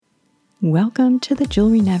Welcome to the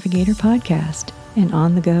Jewelry Navigator podcast, an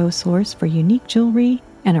on-the-go source for unique jewelry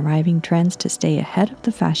and arriving trends to stay ahead of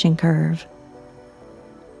the fashion curve.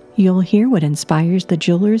 You'll hear what inspires the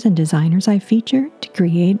jewelers and designers I feature to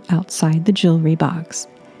create outside the jewelry box.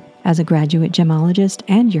 As a graduate gemologist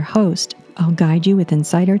and your host, I'll guide you with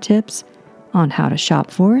insider tips on how to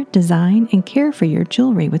shop for, design, and care for your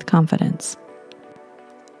jewelry with confidence.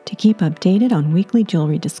 To keep updated on weekly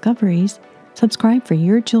jewelry discoveries, subscribe for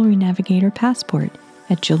your Jewelry Navigator passport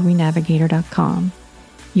at jewelrynavigator.com.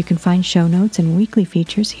 You can find show notes and weekly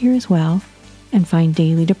features here as well, and find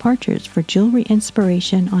daily departures for jewelry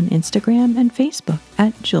inspiration on Instagram and Facebook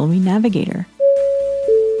at Jewelry Navigator.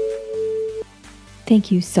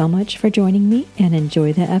 Thank you so much for joining me and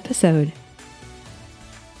enjoy the episode.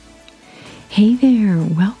 Hey there,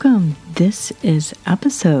 welcome. This is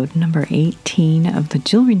episode number 18 of the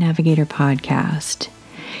Jewelry Navigator podcast.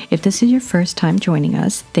 If this is your first time joining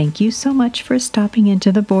us, thank you so much for stopping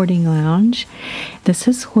into the boarding lounge. This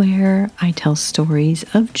is where I tell stories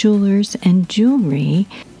of jewelers and jewelry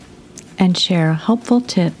and share helpful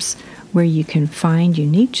tips where you can find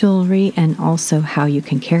unique jewelry and also how you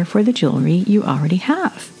can care for the jewelry you already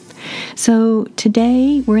have. So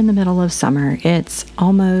today we're in the middle of summer. It's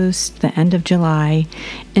almost the end of July,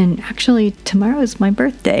 and actually tomorrow is my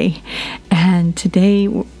birthday. And today,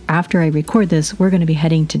 after I record this, we're going to be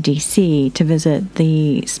heading to DC to visit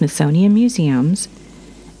the Smithsonian Museums.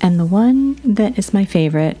 And the one that is my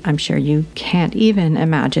favorite, I'm sure you can't even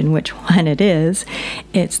imagine which one it is.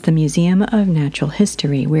 It's the Museum of Natural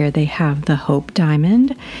History, where they have the Hope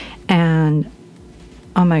Diamond and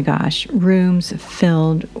oh my gosh, rooms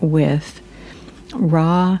filled with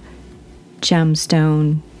raw gem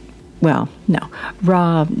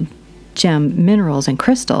minerals and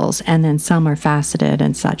crystals, and then some are faceted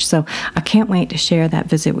and such. So I can't wait to share that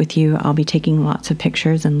visit with you. I'll be taking lots of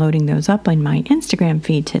pictures and loading those up on my Instagram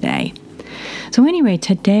feed today. So anyway,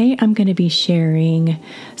 today I'm going to be sharing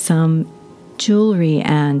some jewelry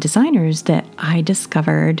and designers that I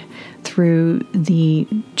discovered through the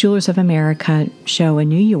Jewelers of America show in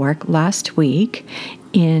New York last week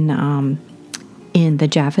in the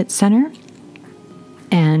Javits Center.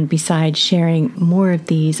 And besides sharing more of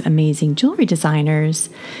these amazing jewelry designers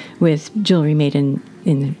with jewelry made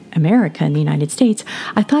in America, in the United States,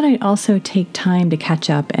 I thought I'd also take time to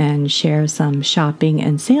catch up and share some shopping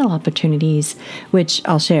and sale opportunities, which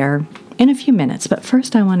I'll share in a few minutes. But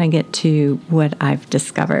first, I want to get to what I've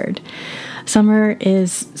discovered. Summer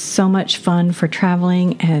is so much fun for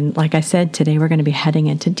traveling, and like I said, today we're going to be heading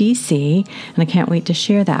into DC, and I can't wait to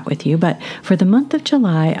share that with you. But for the month of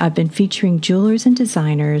July, I've been featuring jewelers and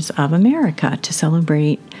designers of America to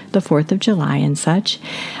celebrate the 4th of July and such.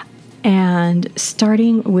 And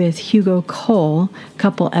starting with Hugo Cole, a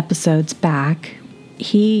couple episodes back,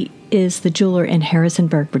 he is the jeweler in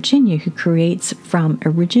Harrisonburg, Virginia, who creates from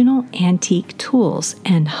original antique tools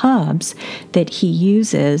and hubs that he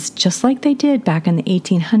uses, just like they did back in the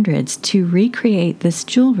 1800s, to recreate this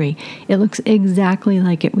jewelry. It looks exactly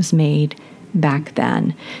like it was made back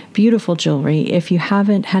then. Beautiful jewelry. If you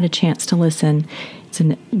haven't had a chance to listen, it's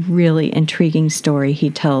a really intriguing story. He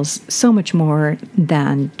tells so much more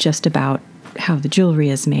than just about how the jewelry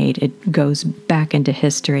is made. It goes back into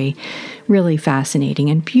history. Really fascinating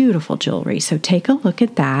and beautiful jewelry. So take a look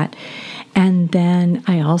at that. And then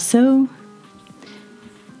I also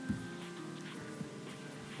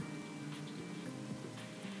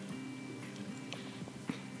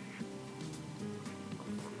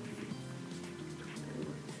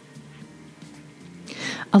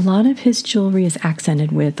a lot of his jewelry is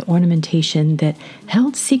accented with ornamentation that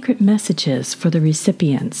held secret messages for the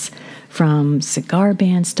recipients, from cigar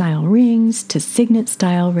band style rings to signet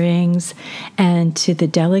style rings and to the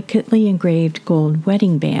delicately engraved gold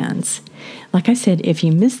wedding bands. Like I said, if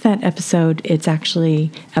you missed that episode, it's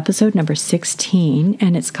actually episode number 16,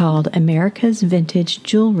 and it's called America's Vintage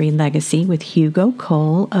Jewelry Legacy with Hugo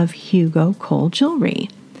Cole of Hugo Cole Jewelry.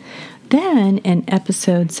 Then in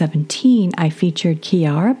episode 17, I featured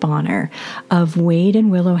Kiara Bonner of Wade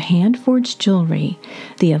and Willow Hand-Forged Jewelry,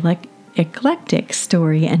 the eclectic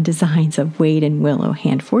story and designs of Wade and Willow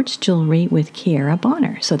Hand-Forged Jewelry with Kiara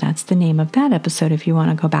Bonner. So that's the name of that episode if you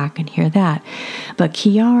want to go back and hear that. But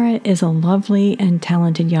Kiara is a lovely and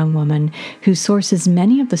talented young woman who sources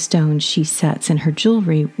many of the stones she sets in her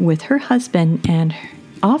jewelry with her husband, and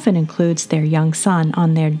often includes their young son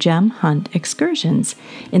on their gem hunt excursions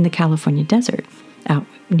in the California desert, out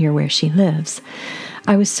near where she lives.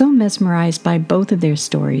 I was so mesmerized by both of their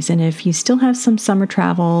stories, and if you still have some summer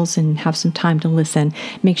travels and have some time to listen,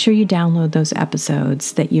 make sure you download those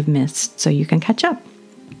episodes that you've missed so you can catch up.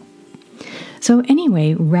 So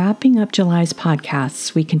anyway, wrapping up July's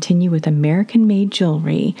podcasts, we continue with American-made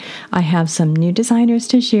jewelry. I have some new designers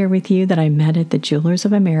to share with you that I met at the Jewelers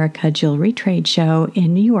of America Jewelry Trade Show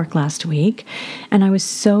in New York last week. And I was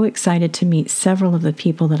so excited to meet several of the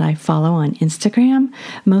people that I follow on Instagram,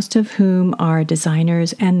 most of whom are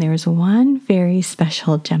designers. And there's one very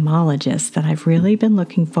special gemologist that I've really been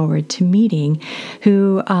looking forward to meeting,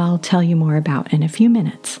 who I'll tell you more about in a few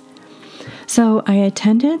minutes. So I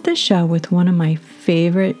attended the show with one of my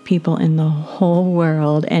favorite people in the whole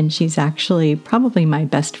world, and she's actually probably my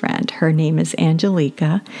best friend. Her name is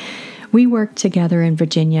Angelica. We worked together in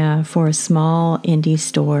Virginia for a small indie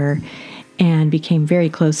store and became very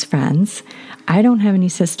close friends. I don't have any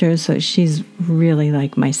sisters, so she's really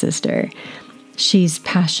like my sister. She's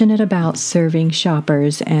passionate about serving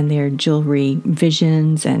shoppers and their jewelry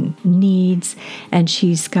visions and needs, and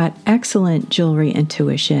she's got excellent jewelry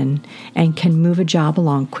intuition and can move a job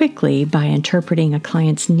along quickly by interpreting a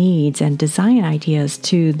client's needs and design ideas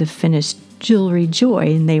to the finished jewelry joy,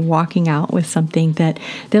 and they walking out with something that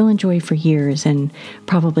they'll enjoy for years and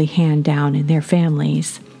probably hand down in their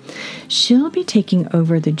families. She'll be taking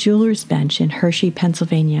over the jeweler's bench in Hershey,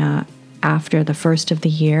 Pennsylvania after the first of the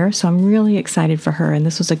year. So I'm really excited for her. And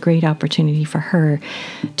this was a great opportunity for her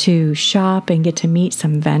to shop and get to meet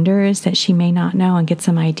some vendors that she may not know and get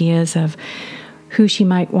some ideas of who she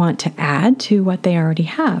might want to add to what they already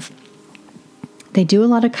have. They do a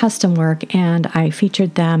lot of custom work, and I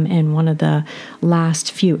featured them in one of the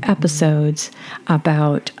last few episodes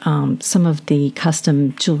about some of the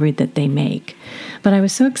custom jewelry that they make. But I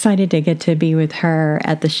was so excited to get to be with her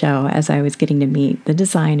at the show as I was getting to meet the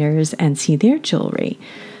designers and see their jewelry.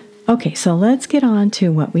 Okay, so let's get on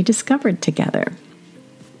to what we discovered together.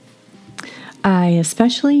 I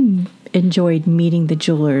especially enjoyed meeting the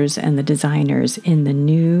jewelers and the designers in the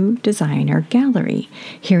new designer gallery,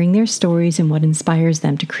 hearing their stories and what inspires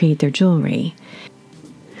them to create their jewelry.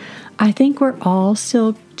 I think we're all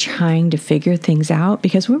still trying to figure things out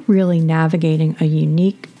because we're really navigating a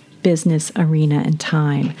unique business arena and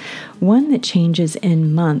time, one that changes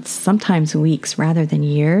in months, sometimes weeks rather than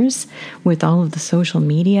years, with all of the social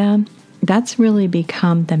media. That's really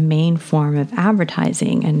become the main form of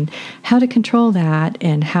advertising, and how to control that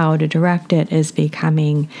and how to direct it is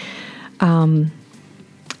becoming,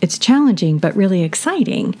 it's challenging, but really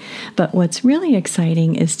exciting. But what's really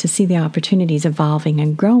exciting is to see the opportunities evolving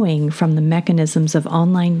and growing from the mechanisms of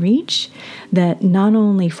online reach that not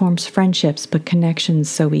only forms friendships, but connections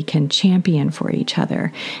so we can champion for each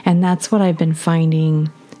other. And that's what I've been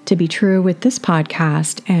finding to be true with this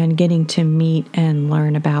podcast and getting to meet and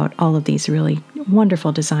learn about all of these really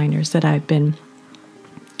wonderful designers that I've been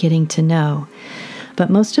getting to know. But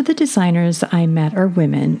most of the designers I met are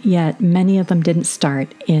women, yet many of them didn't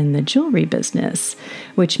start in the jewelry business,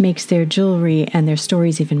 which makes their jewelry and their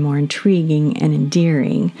stories even more intriguing and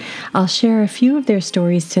endearing. I'll share a few of their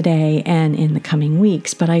stories today and in the coming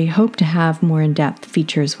weeks, but I hope to have more in-depth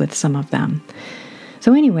features with some of them.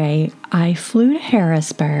 So anyway, I flew to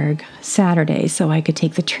Harrisburg Saturday so I could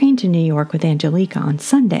take the train to New York with Angelica on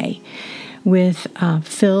Sunday. With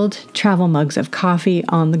filled travel mugs of coffee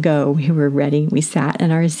on the go, we were ready. We sat in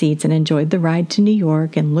our seats and enjoyed the ride to New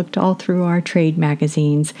York and looked all through our trade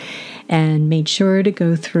magazines and made sure to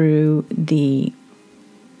go through the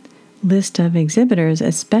list of exhibitors,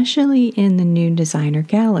 especially in the new designer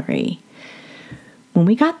gallery. When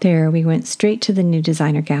we got there, we went straight to the new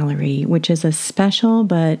designer gallery, which is a special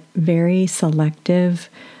but very selective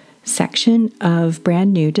section of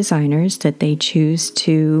brand new designers that they choose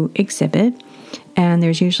to exhibit, and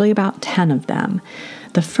there's usually about 10 of them.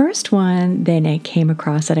 The first one that I came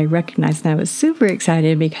across that I recognized, and I was super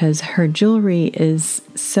excited because her jewelry is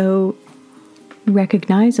so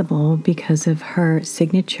recognizable because of her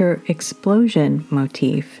signature explosion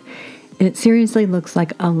motif. It seriously looks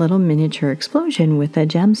like a little miniature explosion with a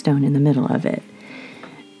gemstone in the middle of it.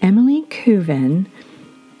 Emily Couven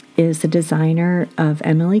is the designer of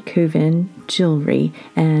Emily Couven Jewelry,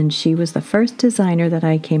 and she was the first designer that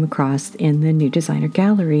I came across in the new designer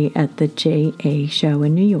gallery at the JA show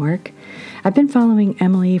in New York. I've been following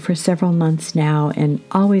Emily for several months now and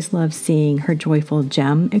always love seeing her joyful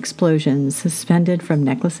gem explosions suspended from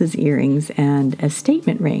necklaces, earrings, and as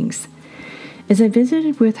statement rings. As I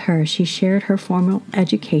visited with her, she shared her formal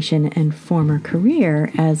education and former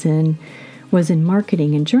career was in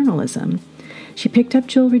marketing and journalism. She picked up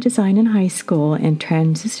jewelry design in high school and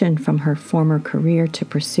transitioned from her former career to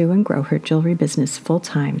pursue and grow her jewelry business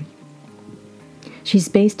full-time. She's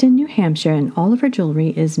based in New Hampshire, and all of her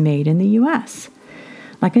jewelry is made in the U.S.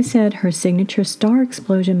 Like I said, her signature star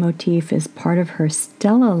explosion motif is part of her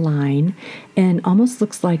Stella line and almost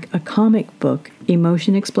looks like a comic book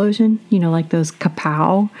emotion explosion, like those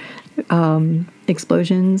kapow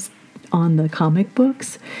explosions on the comic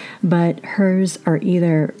books. But hers are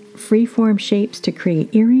either free-form shapes to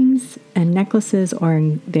create earrings and necklaces,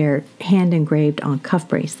 or they're hand engraved on cuff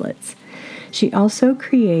bracelets. She also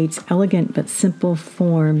creates elegant but simple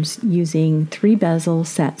forms using 3 bezel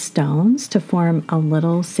set stones to form a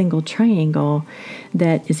little single triangle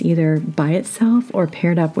that is either by itself or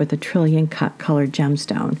paired up with a trillion cut colored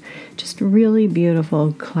gemstone. Just really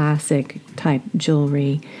beautiful, classic type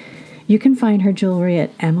jewelry. You can find her jewelry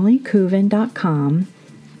at emilycouven.com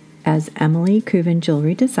as Emily Couven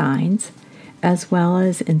Jewelry Designs, as well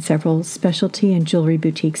as in several specialty and jewelry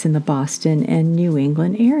boutiques in the Boston and New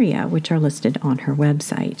England area, which are listed on her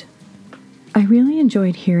website. I really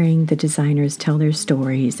enjoyed hearing the designers tell their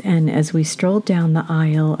stories, and as we strolled down the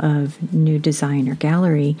aisle of New Designer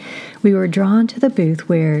Gallery, we were drawn to the booth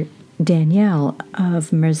where Danielle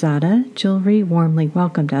of Merzada Jewelry warmly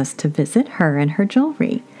welcomed us to visit her and her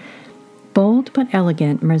jewelry. Bold but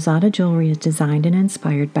elegant, Merzada jewelry is designed and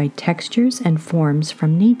inspired by textures and forms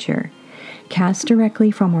from nature. Cast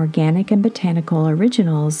directly from organic and botanical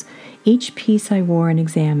originals, each piece I wore and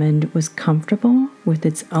examined was comfortable with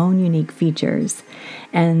its own unique features,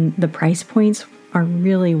 and the price points are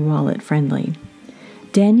really wallet-friendly.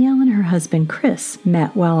 Danielle and her husband Chris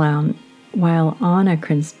met while on a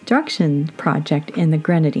construction project in the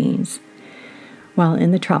Grenadines. While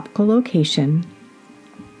in the tropical location,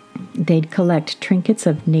 they'd collect trinkets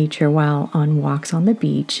of nature while on walks on the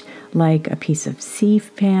beach, like a piece of sea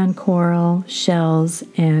fan coral, shells,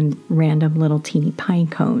 and random little teeny pine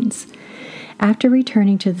cones. After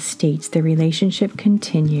returning to the States, their relationship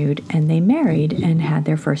continued, and they married and had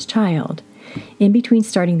their first child. In between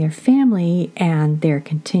starting their family and their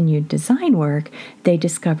continued design work, they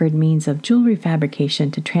discovered means of jewelry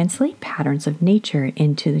fabrication to translate patterns of nature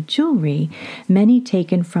into the jewelry, many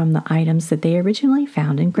taken from the items that they originally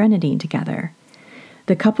found in Grenadine together.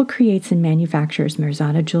 The couple creates and manufactures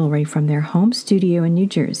Merzada jewelry from their home studio in New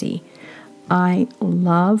Jersey. I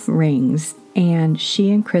love rings, and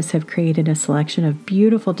she and Chris have created a selection of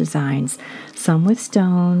beautiful designs, some with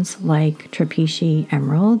stones like Trapezie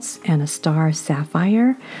emeralds and a star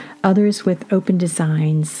sapphire, others with open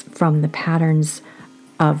designs from the patterns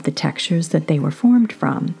of the textures that they were formed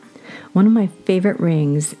from. One of my favorite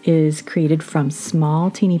rings is created from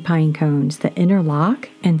small teeny pine cones that interlock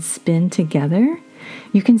and spin together.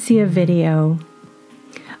 You can see a video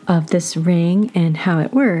of this ring and how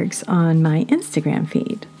it works on my Instagram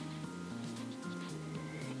feed.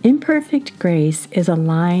 Imperfect Grace is a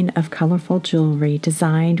line of colorful jewelry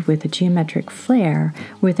designed with a geometric flair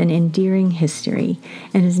with an endearing history,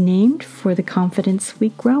 and is named for the confidence we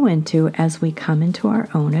grow into as we come into our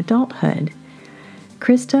own adulthood.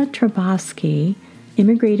 Krista Trabowski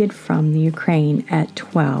immigrated from the Ukraine at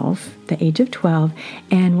the age of 12,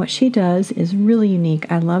 and what she does is really unique.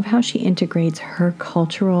 I love how she integrates her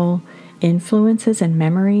cultural influences and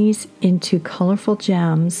memories into colorful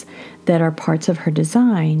gems that are parts of her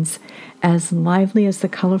designs, as lively as the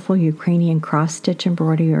colorful Ukrainian cross-stitch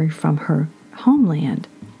embroidery from her homeland.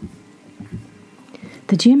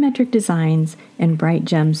 The geometric designs and bright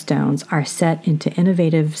gemstones are set into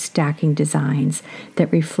innovative stacking designs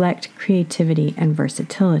that reflect creativity and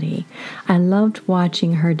versatility. I loved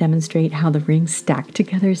watching her demonstrate how the rings stack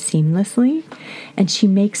together seamlessly, and she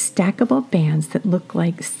makes stackable bands that look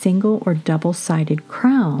like single or double-sided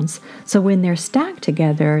crowns, so when they're stacked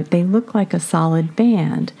together, they look like a solid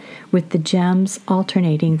band, with the gems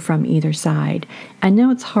alternating from either side. I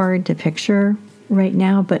know it's hard to picture right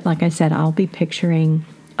now, but like I said, I'll be featuring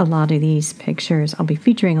a lot of these pictures on my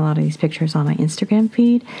Instagram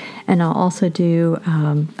feed, and I'll also do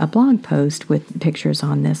a blog post with pictures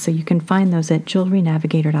on this, so you can find those at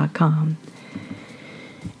jewelrynavigator.com.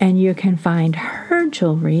 And you can find her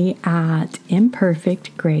jewelry at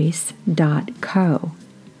imperfectgrace.co.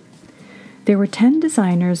 There were 10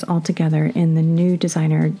 designers altogether in the New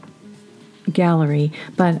Designer Gallery,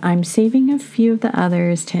 but I'm saving a few of the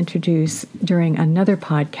others to introduce during another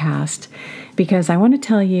podcast, because I want to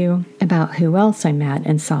tell you about who else I met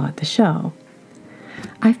and saw at the show.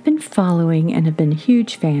 I've been following and have been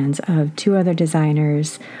huge fans of 2 other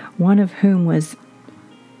designers, one of whom was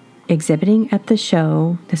exhibiting at the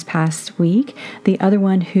show this past week, the other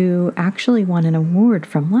one who actually won an award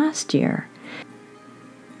from last year.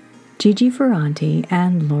 Gigi Ferranti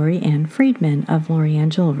and Lori Ann Friedman of Lori Ann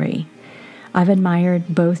Jewelry. I've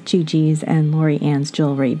admired both Gigi's and Lori-Ann's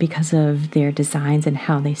jewelry because of their designs and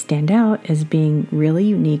how they stand out as being really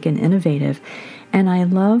unique and innovative. And I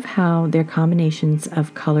love how their combinations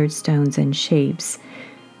of colored stones and shapes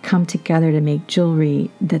come together to make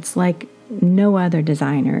jewelry that's like no other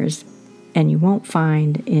designers, and you won't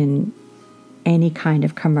find in any kind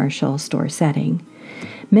of commercial store setting.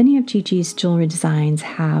 Many of Gigi's jewelry designs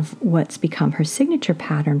have what's become her signature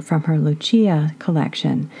pattern from her Lucia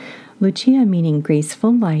collection. Lucia, meaning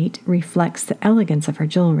graceful light, reflects the elegance of her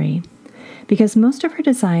jewelry. Because most of her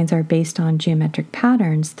designs are based on geometric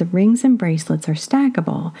patterns, the rings and bracelets are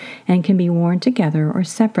stackable and can be worn together or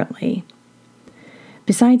separately.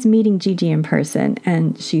 Besides meeting Gigi in person,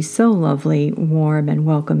 and she's so lovely, warm, and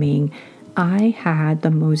welcoming, I had the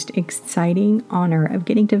most exciting honor of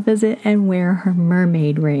getting to visit and wear her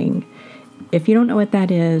mermaid ring. If you don't know what that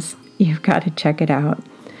is, you've got to check it out.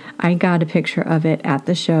 I got a picture of it at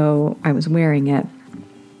the show. I was wearing it,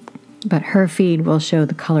 but her feed will show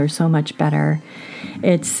the color so much better.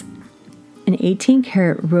 It's an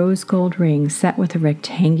 18-karat rose gold ring set with a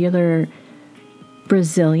rectangular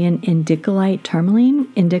Brazilian indicolite tourmaline.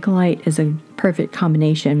 Indicolite is a perfect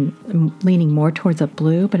combination, leaning more towards a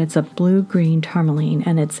blue, but it's a blue-green tourmaline,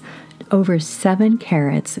 and it's over 7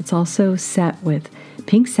 carats. It's also set with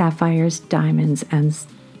pink sapphires, diamonds, and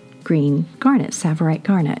green garnet, Savorite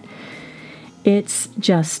garnet. It's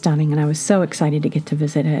just stunning, and I was so excited to get to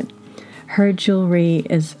visit it. Her jewelry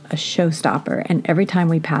is a showstopper, and every time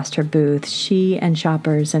we passed her booth, she and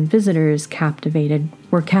shoppers and visitors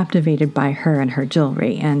were captivated by her and her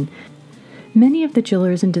jewelry. And many of the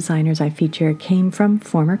jewelers and designers I feature came from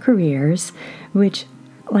former careers, which,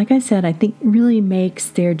 like I said, I think really makes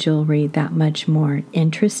their jewelry that much more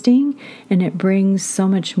interesting, and it brings so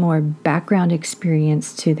much more background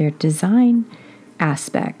experience to their design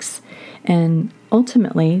aspects. And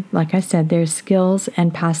ultimately, like I said, their skills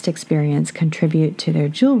and past experience contribute to their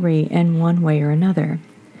jewelry in one way or another.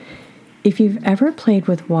 If you've ever played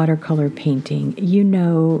with watercolor painting, you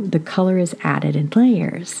know the color is added in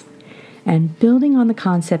layers. And building on the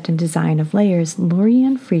concept and design of layers,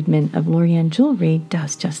 Lori-Ann Friedman of Lori-Ann Jewelry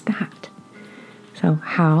does just that. So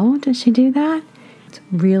how does she do that? It's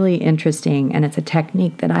really interesting, and it's a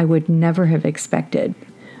technique that I would never have expected.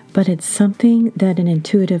 But it's something that an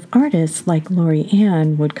intuitive artist like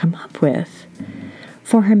Lori-Ann would come up with.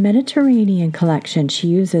 For her Mediterranean collection, she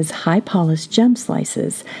uses high-polished gem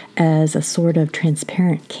slices as a sort of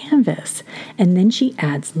transparent canvas, and then she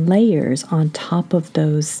adds layers on top of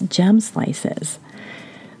those gem slices.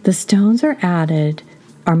 The stones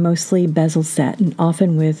are mostly bezel set, and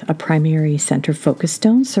often with a primary center focus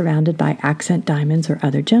stone surrounded by accent diamonds or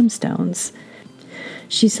other gemstones.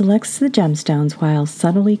 She selects the gemstones while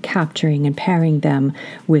subtly capturing and pairing them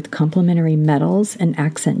with complementary metals and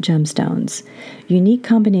accent gemstones. Unique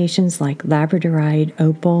combinations like labradorite,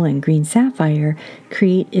 opal, and green sapphire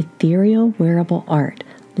create ethereal wearable art,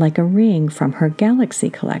 like a ring from her Galaxy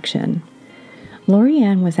collection.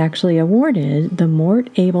 Lori-Ann was actually awarded the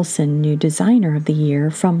Mort Abelson New Designer of the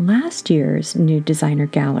Year from last year's New Designer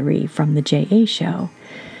Gallery from the JA Show.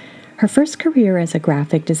 Her first career as a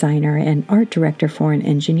graphic designer and art director for an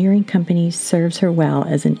engineering company serves her well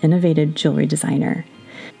as an innovative jewelry designer.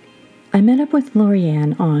 I met up with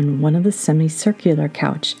Lori-Ann on one of the semicircular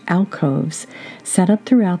couch alcoves set up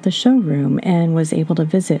throughout the showroom and was able to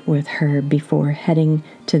visit with her before heading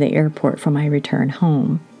to the airport for my return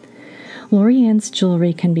home. Lori-Ann's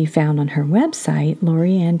jewelry can be found on her website,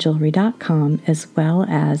 loriannjewelry.com, as well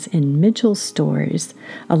as in Mitchell's Stores,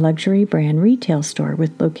 a luxury brand retail store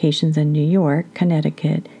with locations in New York,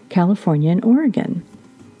 Connecticut, California, and Oregon.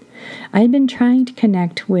 I had been trying to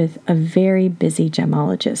connect with a very busy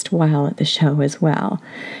gemologist while at the show as well.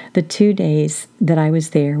 The 2 days that I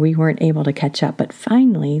was there, we weren't able to catch up, but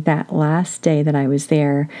finally, that last day that I was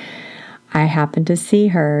there, I happened to see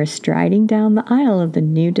her striding down the aisle of the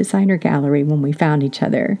New Designer Gallery when we found each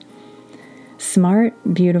other. Smart,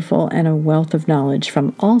 beautiful, and a wealth of knowledge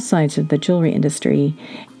from all sides of the jewelry industry,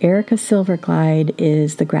 Erica Silverglide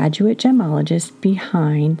is the graduate gemologist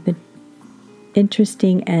behind the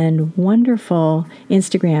interesting and wonderful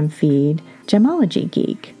Instagram feed, Gemology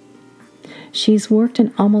Geek. She's worked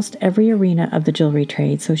in almost every arena of the jewelry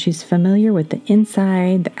trade, so she's familiar with the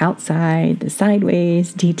inside, the outside, the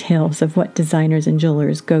sideways details of what designers and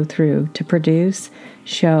jewelers go through to produce,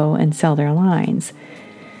 show, and sell their lines.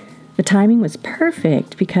 The timing was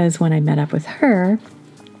perfect because when I met up with her,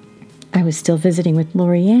 I was still visiting with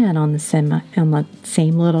Lori-Ann on the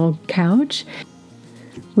same little couch.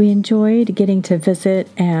 We enjoyed getting to visit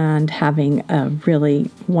and having a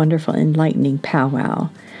really wonderful, enlightening powwow.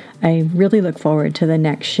 I really look forward to the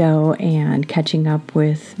next show and catching up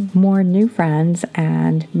with more new friends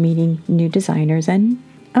and meeting new designers and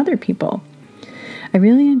other people. I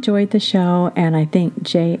really enjoyed the show, and I think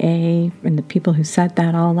JA and the people who set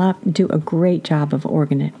that all up do a great job of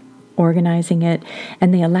organizing it,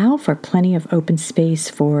 and they allow for plenty of open space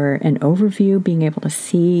for an overview, being able to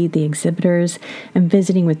see the exhibitors and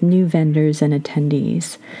visiting with new vendors and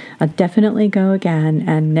attendees. I'll definitely go again,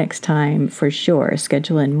 and next time for sure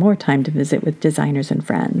schedule in more time to visit with designers and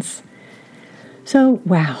friends. So,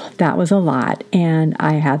 wow, that was a lot. And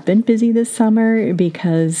I have been busy this summer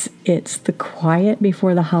because it's the quiet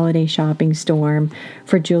before the holiday shopping storm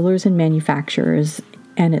for jewelers and manufacturers,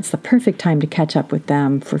 and it's the perfect time to catch up with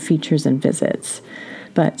them for features and visits.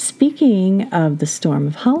 But speaking of the storm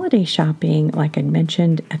of holiday shopping, like I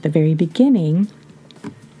mentioned at the very beginning,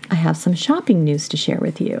 I have some shopping news to share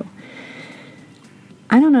with you.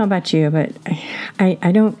 I don't know about you, but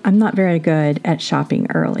I'm not very good at shopping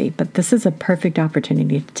early, but this is a perfect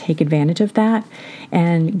opportunity to take advantage of that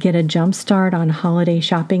and get a jump start on holiday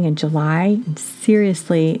shopping in July and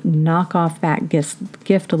seriously knock off that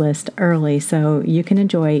gift list early so you can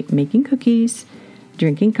enjoy making cookies,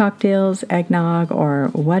 drinking cocktails, eggnog, or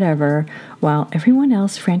whatever, while everyone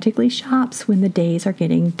else frantically shops when the days are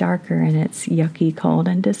getting darker and it's yucky cold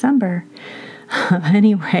in December.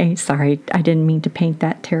 Anyway, sorry, I didn't mean to paint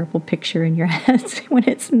that terrible picture in your heads when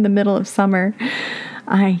it's in the middle of summer.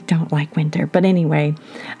 I don't like winter. But anyway,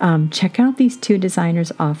 check out these two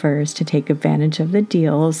designers' offers to take advantage of the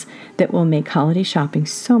deals that will make holiday shopping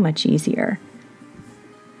so much easier.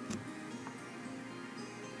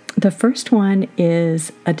 The first one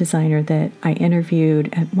is a designer that I interviewed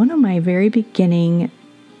at one of my very beginning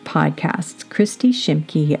podcasts, Christy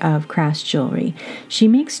Shimke of Crass Jewelry. She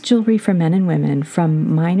makes jewelry for men and women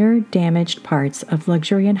from minor damaged parts of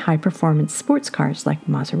luxury and high-performance sports cars like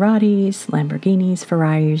Maseratis, Lamborghinis,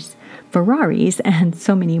 Ferraris, and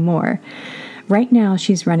so many more. Right now,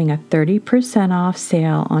 she's running a 30% off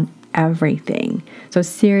sale on everything. So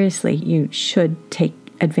seriously, you should take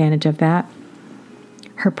advantage of that.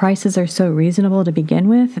 Her prices are so reasonable to begin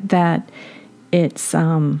with that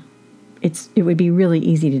it would be really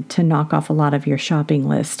easy to knock off a lot of your shopping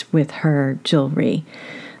list with her jewelry.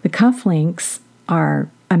 The cufflinks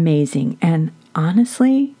are amazing, and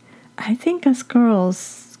honestly, I think us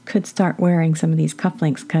girls could start wearing some of these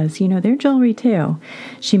cufflinks because, they're jewelry too.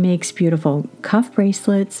 She makes beautiful cuff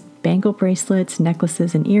bracelets, bangle bracelets,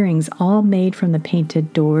 necklaces, and earrings, all made from the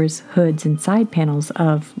painted doors, hoods, and side panels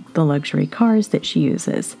of the luxury cars that she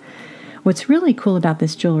uses. What's really cool about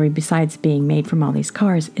this jewelry, besides being made from all these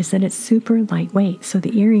cars, is that it's super lightweight, so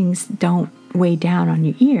the earrings don't weigh down on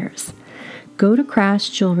your ears. Go to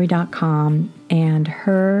crassjewelry.com and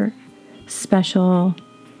her special,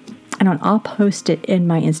 I'll post it in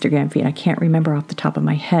my Instagram feed. I can't remember off the top of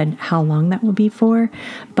my head how long that will be for,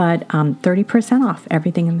 but 30% off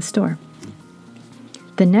everything in the store.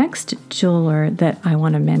 The next jeweler that I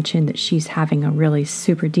want to mention that she's having a really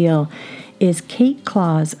super deal is Kate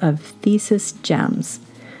Claus of Thesis Gems.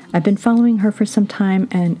 I've been following her for some time,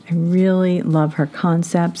 and I really love her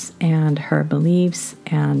concepts and her beliefs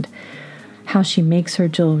and how she makes her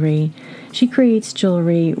jewelry. She creates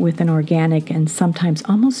jewelry with an organic and sometimes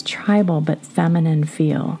almost tribal but feminine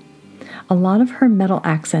feel. A lot of her metal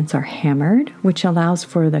accents are hammered, which allows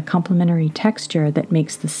for the complementary texture that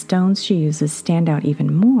makes the stones she uses stand out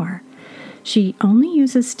even more. She only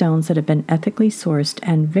uses stones that have been ethically sourced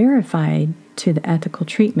and verified to the ethical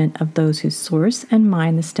treatment of those who source and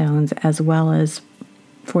mine the stones, as well as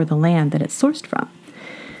for the land that it's sourced from.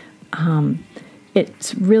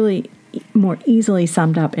 It's really more easily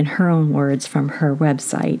summed up in her own words from her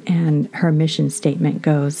website, and her mission statement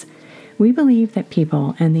goes, "We believe that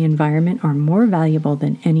people and the environment are more valuable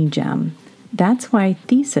than any gem. That's why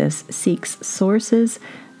Thesis seeks sources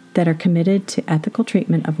that are committed to ethical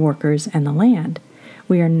treatment of workers and the land.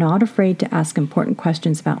 We are not afraid to ask important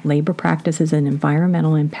questions about labor practices and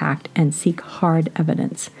environmental impact and seek hard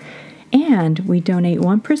evidence. And we donate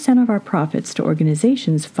 1% of our profits to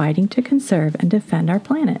organizations fighting to conserve and defend our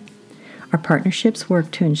planet. Our partnerships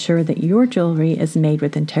work to ensure that your jewelry is made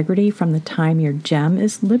with integrity from the time your gem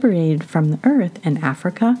is liberated from the earth in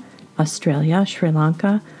Africa, Australia, Sri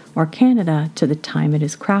Lanka, or Canada to the time it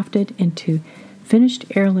is crafted into finished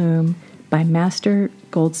heirloom by master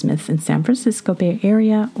goldsmiths in San Francisco Bay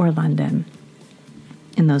Area or London."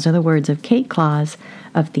 And those are the words of Kate Claus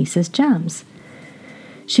of Thesis Gems.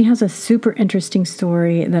 She has a super interesting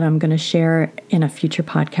story that I'm going to share in a future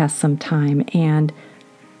podcast sometime. And,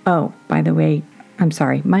 oh, by the way, I'm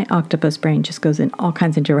sorry, my octopus brain just goes in all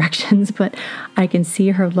kinds of directions, but I can see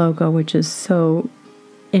her logo, which is so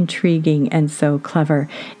intriguing and so clever.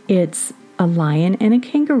 It's a lion and a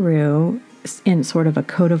kangaroo in sort of a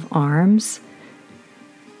coat of arms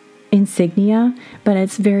insignia, but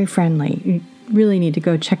it's very friendly. You really need to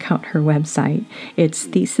go check out her website. It's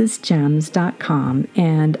thesisgems.com,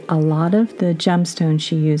 and a lot of the gemstones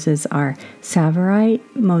she uses are Tsavorite,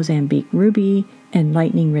 Mozambique ruby, and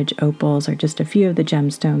Lightning Ridge opals are just a few of the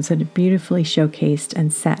gemstones that are beautifully showcased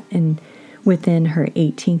and set within her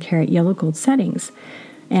 18-karat yellow gold settings.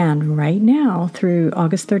 And right now, through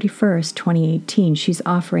August 31st, 2018, she's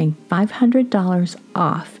offering $500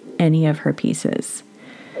 off any of her pieces.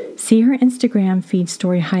 See her Instagram feed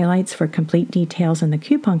story highlights for complete details and the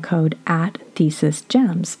coupon code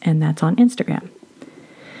 @ThesisGems, and that's on Instagram.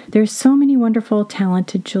 There's so many wonderful,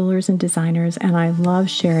 talented jewelers and designers, and I love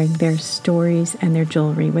sharing their stories and their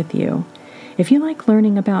jewelry with you. If you like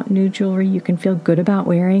learning about new jewelry you can feel good about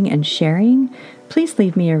wearing and sharing, please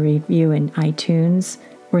leave me a review in iTunes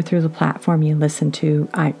or through the platform you listen to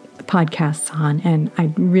podcasts on, and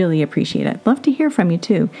I'd really appreciate it. Love to hear from you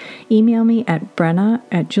too. Email me at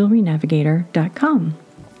brenna@jewelrynavigator.com.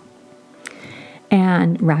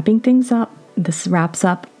 And wrapping things up, this wraps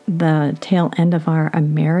up the tail end of our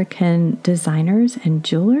American designers and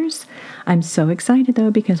jewelers. I'm so excited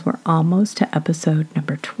though because we're almost to episode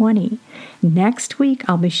number 20. Next week,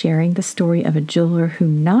 I'll be sharing the story of a jeweler who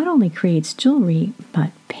not only creates jewelry,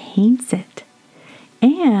 but paints it.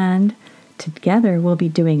 And together we'll be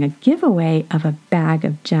doing a giveaway of a bag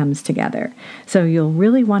of gems together. So you'll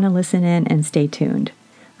really want to listen in and stay tuned.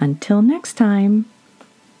 Until next time,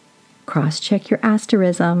 cross-check your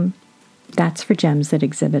asterism. That's for gems that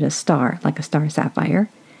exhibit a star, like a star sapphire.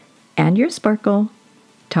 And your sparkle.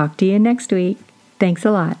 Talk to you next week. Thanks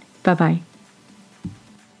a lot. Bye-bye.